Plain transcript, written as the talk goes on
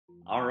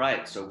All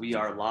right, so we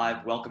are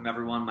live. Welcome,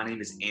 everyone. My name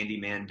is Andy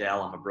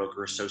Mandel. I'm a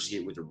broker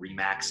associate with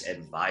Remax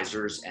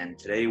Advisors, and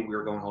today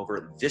we're going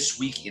over this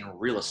week in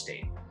real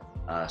estate.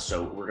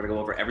 So we're going to go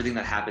over everything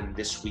that happened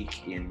this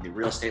week in the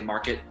real estate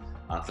market.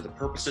 For the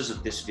purposes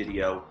of this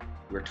video,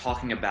 we're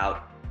talking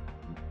about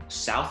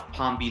South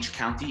Palm Beach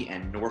County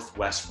and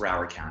Northwest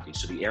Broward County.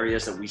 So the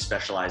areas that we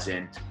specialize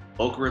in: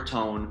 Boca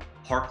Raton,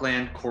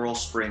 Parkland, Coral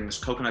Springs,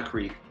 Coconut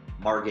Creek,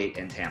 Margate,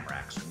 and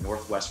Tamarack. So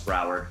Northwest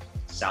Broward,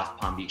 South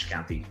Palm Beach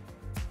County.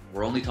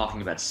 We're only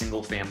talking about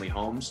single family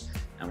homes,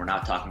 and we're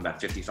not talking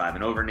about 55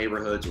 and over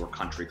neighborhoods or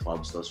country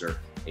clubs. Those are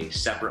a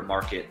separate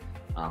market,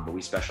 but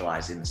we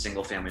specialize in the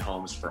single family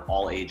homes for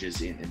all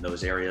ages in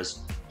those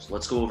areas. So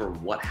let's go over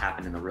what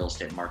happened in the real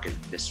estate market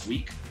this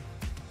week.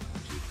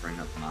 To bring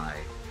up my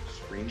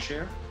screen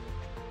share.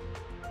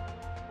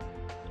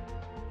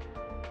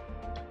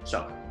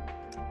 So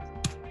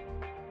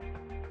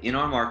in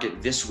our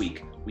market this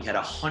week, we had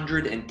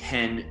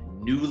 110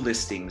 new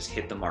listings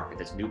hit the market.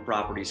 That's new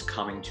properties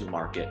coming to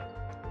market.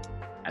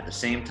 At the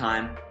same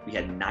time, we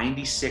had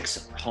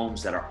 96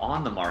 homes that are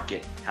on the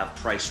market have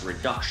price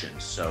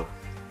reductions. So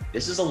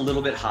this is a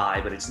little bit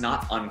high, but it's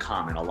not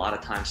uncommon. A lot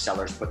of times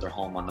sellers put their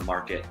home on the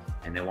market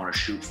and they want to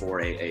shoot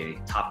for a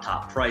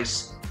top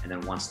price. And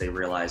then once they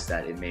realize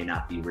that it may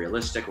not be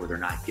realistic or they're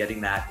not getting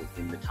that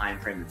in the time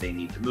frame that they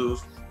need to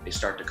move, they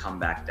start to come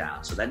back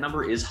down. So that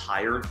number is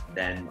higher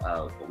than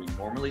what we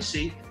normally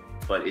see,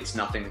 but it's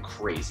nothing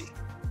crazy.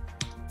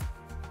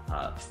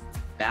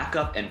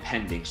 Backup and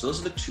pending. So those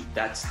are the two,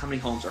 that's how many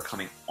homes are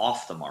coming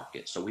off the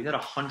market. So we had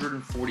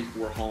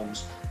 144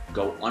 homes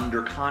go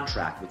under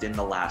contract within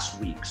the last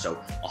week. So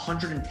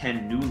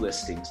 110 new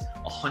listings,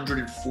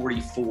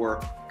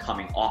 144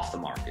 coming off the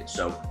market.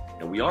 So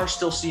we are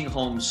still seeing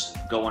homes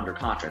go under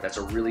contract. That's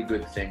a really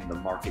good thing. The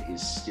market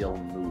is still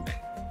moving.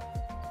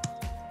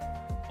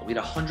 We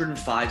had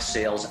 105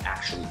 sales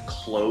actually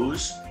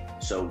close.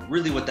 So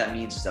really what that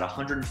means is that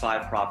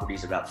 105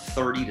 properties about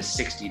 30 to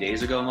 60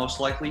 days ago, most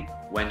likely,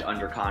 went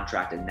under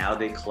contract and now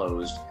they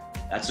closed.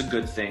 That's a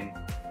good thing.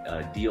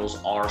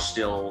 Deals are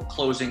still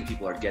closing.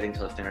 People are getting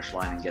to the finish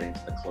line and getting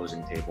to the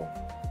closing table.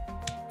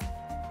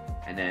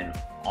 And then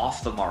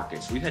off the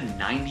market. So we've had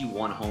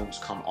 91 homes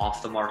come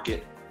off the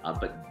market,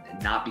 but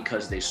not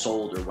because they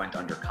sold or went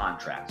under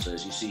contract. So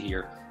as you see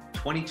here,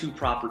 22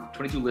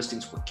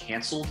 listings were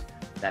canceled.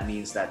 That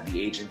means that the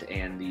agent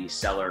and the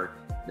seller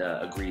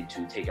agreed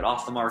to take it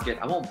off the market.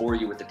 I won't bore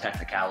you with the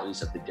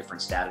technicalities of the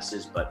different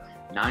statuses, but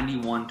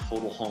 91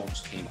 total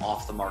homes came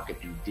off the market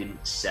and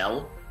didn't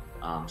sell.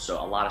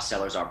 So a lot of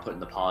sellers are putting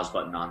the pause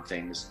button on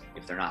things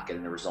if they're not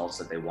getting the results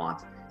that they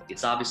want.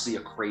 It's obviously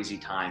a crazy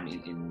time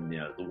in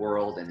the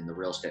world and in the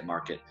real estate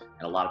market,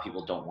 and a lot of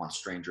people don't want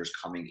strangers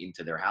coming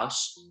into their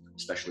house,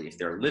 especially if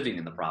they're living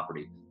in the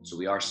property. So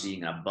we are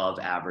seeing an above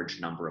average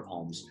number of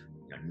homes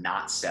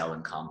not sell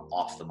and come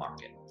off the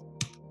market.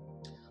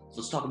 So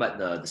let's talk about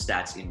the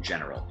stats in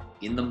general.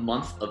 In the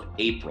month of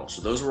April,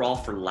 so those were all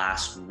for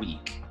last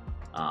week,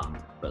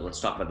 but let's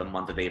talk about the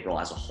month of April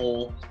as a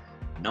whole.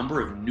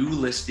 Number of new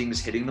listings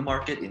hitting the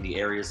market in the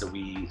areas that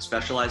we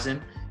specialize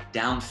in,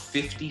 down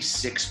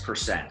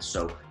 56%.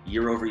 So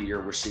year over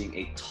year, we're seeing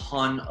a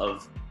ton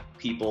of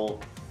people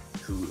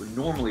who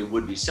normally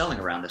would be selling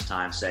around this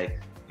time say,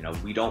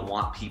 we don't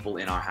want people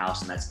in our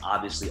house, and that's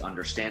obviously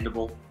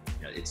understandable.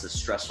 It's a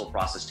stressful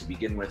process to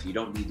begin with. You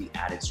don't need the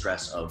added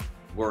stress of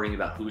worrying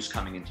about who's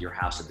coming into your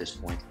house at this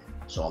point.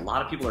 So a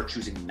lot of people are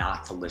choosing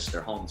not to list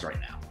their homes right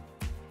now.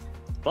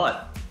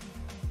 But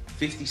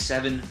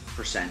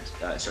 57%,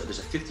 there's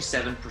a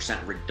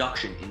 57%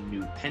 reduction in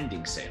new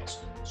pending sales.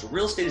 So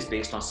real estate is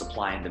based on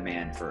supply and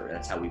demand.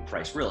 That's how we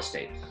price real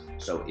estate.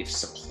 So if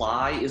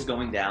supply is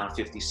going down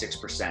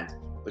 56%,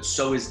 but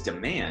so is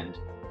demand,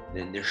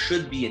 then there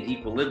should be an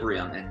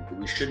equilibrium, and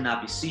we should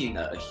not be seeing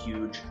a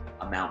huge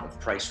amount of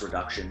price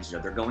reductions.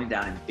 They're going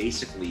down in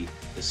basically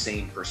the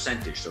same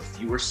percentage. So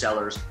fewer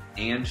sellers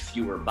and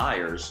fewer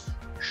buyers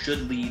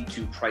should lead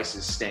to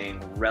prices staying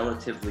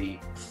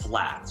relatively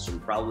flat. So we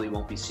probably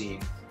won't be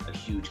seeing a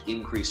huge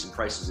increase in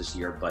prices this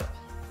year, but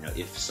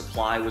if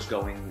supply was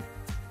going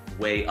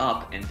way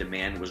up and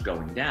demand was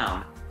going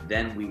down,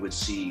 then we would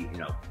see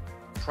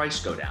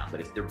price go down.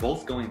 But if they're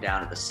both going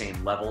down at the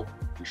same level,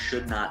 we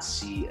should not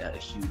see a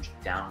huge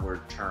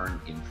downward turn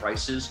in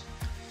prices,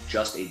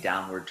 just a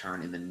downward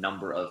turn in the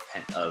number of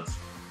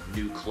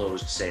new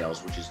closed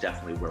sales, which is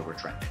definitely where we're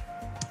trending.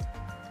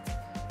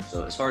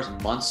 So as far as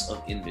months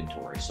of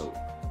inventory, so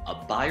a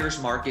buyer's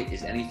market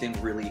is anything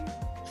really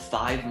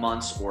 5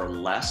 months or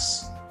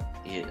less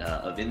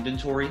of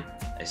inventory.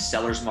 A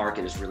seller's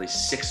market is really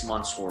 6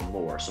 months or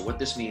more. So what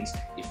this means,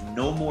 if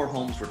no more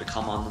homes were to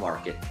come on the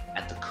market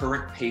at the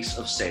current pace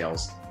of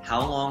sales,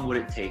 how long would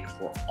it take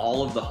for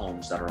all of the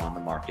homes that are on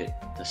the market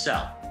to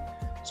sell?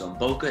 So in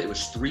Boca, it was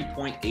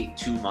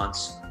 3.82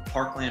 months,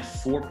 Parkland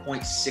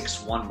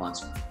 4.61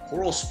 months.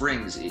 Coral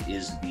Springs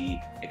is the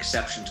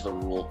exception to the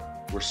rule.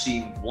 We're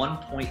seeing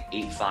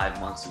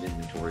 1.85 months of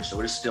inventory. So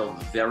it is still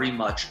very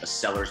much a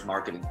seller's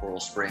market in Coral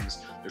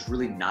Springs. There's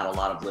really not a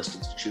lot of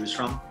listings to choose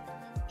from.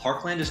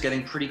 Parkland is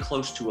getting pretty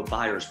close to a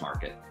buyer's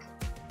market,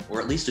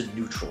 or at least a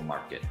neutral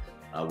market,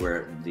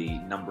 where the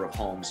number of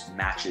homes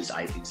matches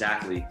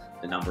exactly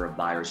the number of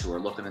buyers who are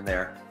looking in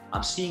there.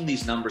 I'm seeing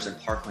these numbers in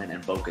Parkland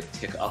and Boca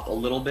tick up a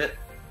little bit.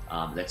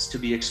 That's to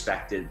be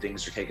expected.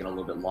 Things are taking a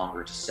little bit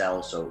longer to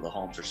sell, so the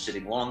homes are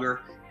sitting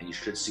longer, and you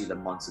should see the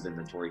months of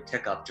inventory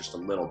tick up just a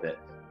little bit.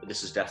 But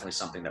this is definitely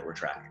something that we're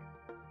tracking.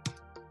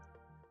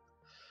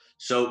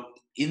 So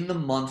in the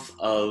month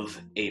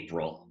of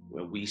April,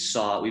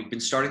 we've been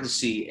starting to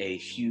see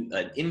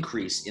an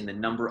increase in the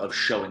number of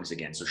showings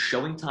again. So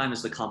Showing Time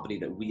is the company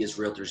that we as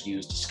realtors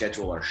use to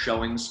schedule our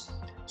showings.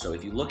 So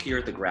if you look here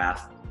at the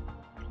graph,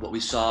 what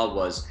we saw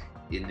was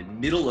in the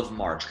middle of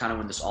March, kind of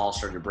when this all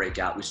started to break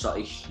out, we saw a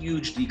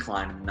huge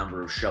decline in the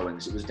number of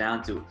showings. It was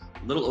down to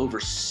a little over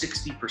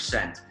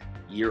 60%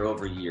 year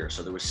over year.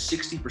 So there was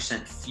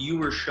 60%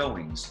 fewer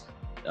showings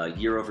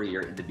year over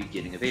year in the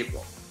beginning of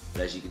April.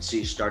 But as you can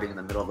see, starting in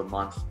the middle of the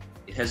month,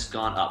 it has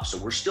gone up. So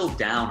we're still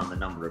down on the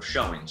number of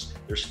showings.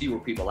 There's fewer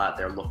people out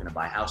there looking to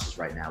buy houses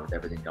right now with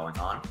everything going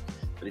on,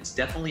 but it's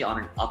definitely on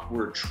an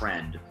upward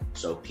trend.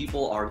 So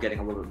people are getting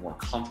a little bit more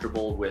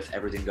comfortable with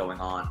everything going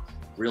on.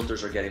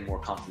 Realtors are getting more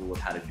comfortable with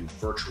how to do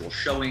virtual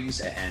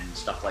showings and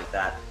stuff like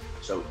that.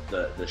 So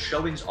the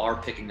showings are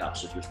picking up.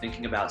 So if you're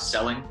thinking about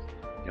selling,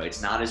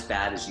 it's not as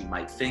bad as you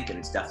might think, and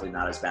it's definitely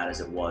not as bad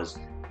as it was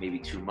maybe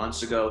 2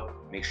 months ago.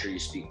 Make sure you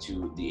speak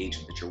to the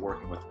agent that you're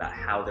working with about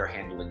how they're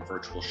handling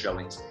virtual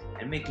showings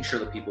and making sure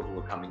the people who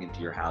are coming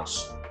into your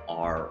house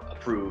are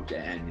approved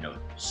and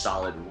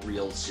solid,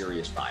 real,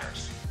 serious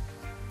buyers.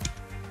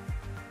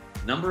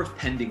 Number of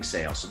pending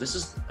sales. So this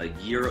is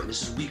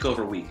week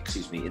over week,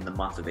 in the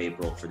month of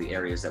April for the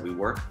areas that we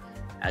work.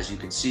 As you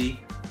can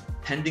see,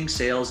 pending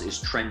sales is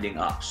trending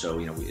up. So,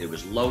 it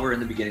was lower in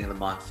the beginning of the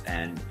month,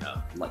 and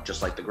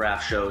just like the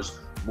graph shows,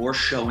 more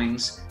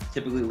showings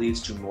typically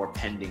leads to more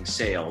pending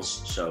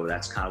sales. So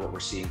that's kind of what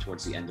we're seeing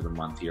towards the end of the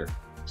month here.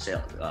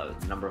 The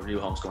number of new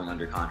homes going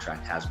under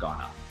contract has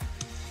gone up.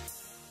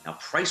 Now,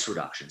 price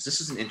reductions. This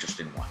is an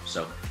interesting one.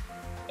 So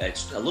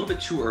it's a little bit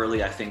too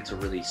early, I think, to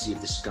really see if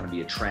this is going to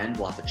be a trend.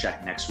 We'll have to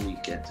check next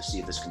week to see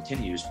if this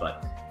continues,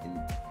 but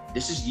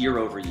this is year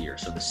over year.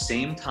 So the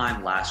same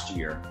time last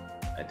year,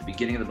 at the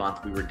beginning of the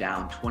month, we were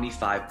down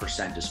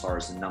 25% as far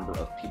as the number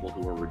of people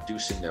who were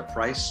reducing their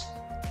price,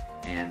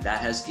 and that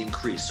has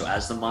increased. So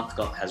as the month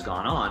has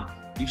gone on,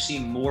 we've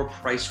seen more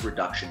price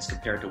reductions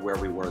compared to where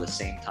we were the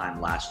same time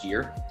last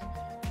year.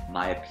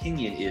 My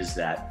opinion is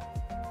that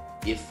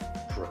if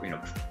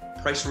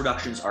price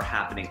reductions are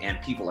happening and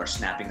people are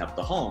snapping up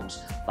the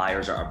homes,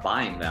 buyers are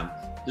buying them,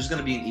 there's going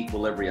to be an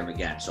equilibrium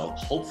again. So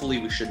hopefully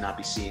we should not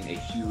be seeing a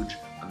huge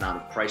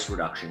amount of price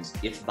reductions.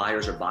 If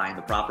buyers are buying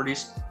the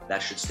properties,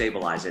 that should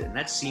stabilize it. And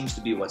that seems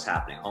to be what's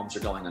happening. Homes are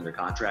going under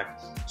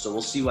contract. So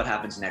we'll see what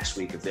happens next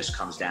week if this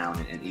comes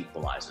down and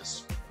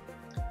equalizes.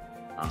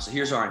 So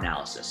here's our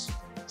analysis.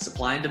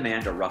 Supply and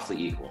demand are roughly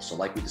equal. So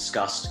like we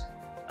discussed,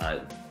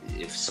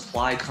 if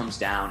supply comes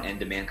down and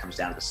demand comes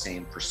down at the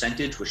same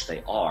percentage, which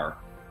they are,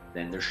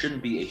 then there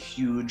shouldn't be a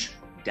huge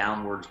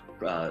downward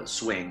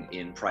swing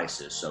in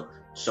prices.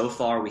 So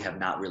far, we have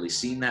not really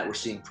seen that. We're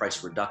seeing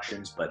price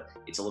reductions, but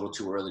it's a little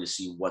too early to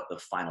see what the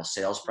final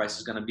sales price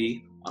is going to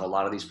be on a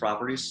lot of these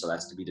properties. So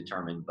that's to be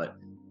determined, but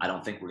I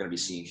don't think we're going to be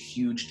seeing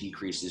huge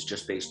decreases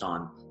just based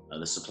on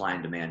the supply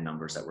and demand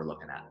numbers that we're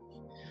looking at.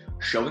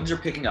 Showings are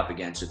picking up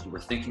again. So if you were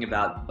thinking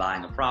about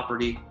buying a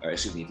property,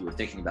 if you were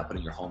thinking about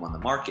putting your home on the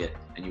market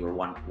and you were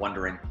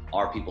wondering,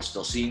 are people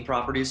still seeing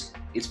properties?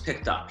 It's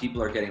picked up.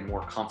 People are getting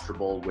more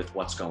comfortable with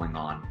what's going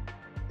on.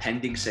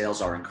 Pending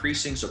sales are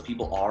increasing, so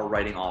people are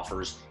writing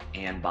offers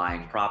and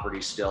buying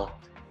properties still.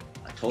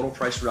 Total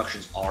price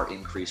reductions are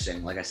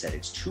increasing. Like I said,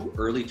 it's too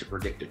early to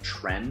predict a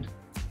trend.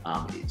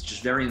 It's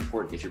just very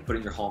important if you're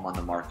putting your home on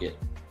the market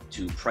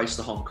to price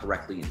the home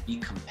correctly and be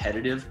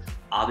competitive.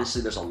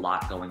 Obviously, there's a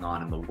lot going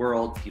on in the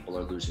world. People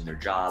are losing their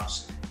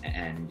jobs,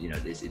 and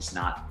it's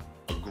not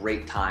a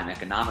great time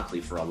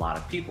economically for a lot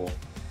of people.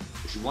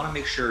 But you want to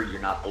make sure you're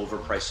not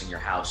overpricing your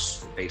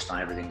house based on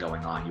everything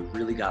going on. You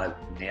really got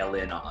to nail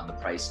in on the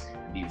price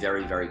and be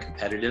very, very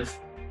competitive.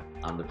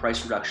 The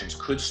price reductions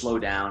could slow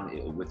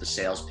down with the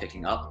sales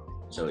picking up.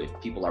 So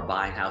if people are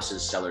buying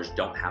houses, sellers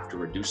don't have to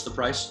reduce the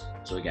price.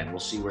 So again,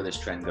 we'll see where this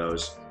trend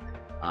goes.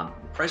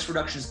 Price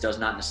reductions does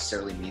not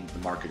necessarily mean the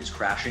market is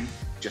crashing.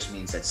 It just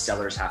means that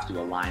sellers have to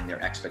align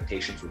their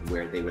expectations with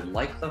where they would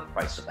like the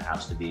price of the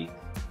house to be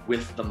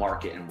with the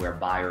market and where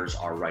buyers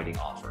are writing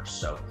offers.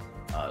 So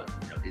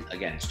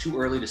again, it's too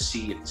early to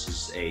see if this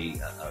is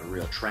a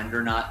real trend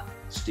or not.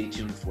 Stay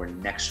tuned for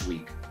next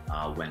week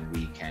when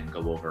we can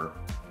go over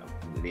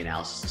the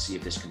analysis to see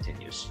if this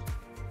continues.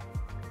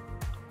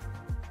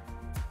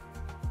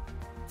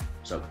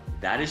 So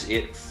that is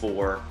it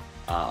for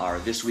our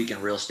This Week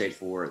in Real Estate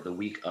for the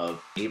week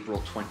of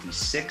April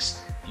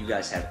 26th. If you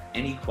guys have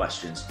any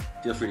questions,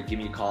 feel free to give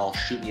me a call,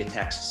 shoot me a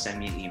text, send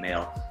me an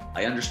email.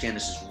 I understand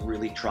this is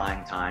really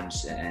trying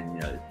times,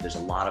 and there's a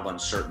lot of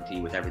uncertainty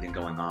with everything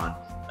going on,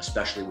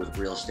 especially with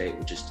real estate,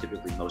 which is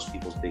typically most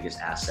people's biggest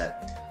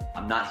asset.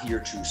 I'm not here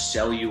to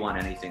sell you on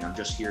anything. I'm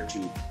just here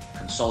to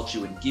consult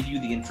you and give you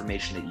the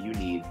information that you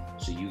need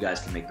so you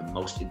guys can make the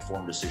most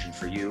informed decision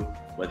for you,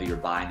 whether you're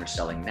buying or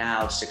selling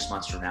now, 6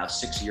 months from now,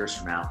 6 years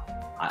from now.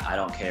 I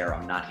don't care.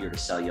 I'm not here to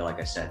sell you. Like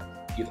I said,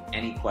 if you have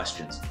any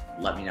questions,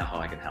 let me know how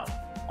I can help.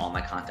 All my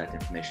contact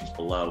information is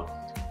below.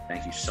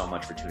 Thank you so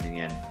much for tuning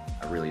in.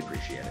 I really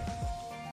appreciate it.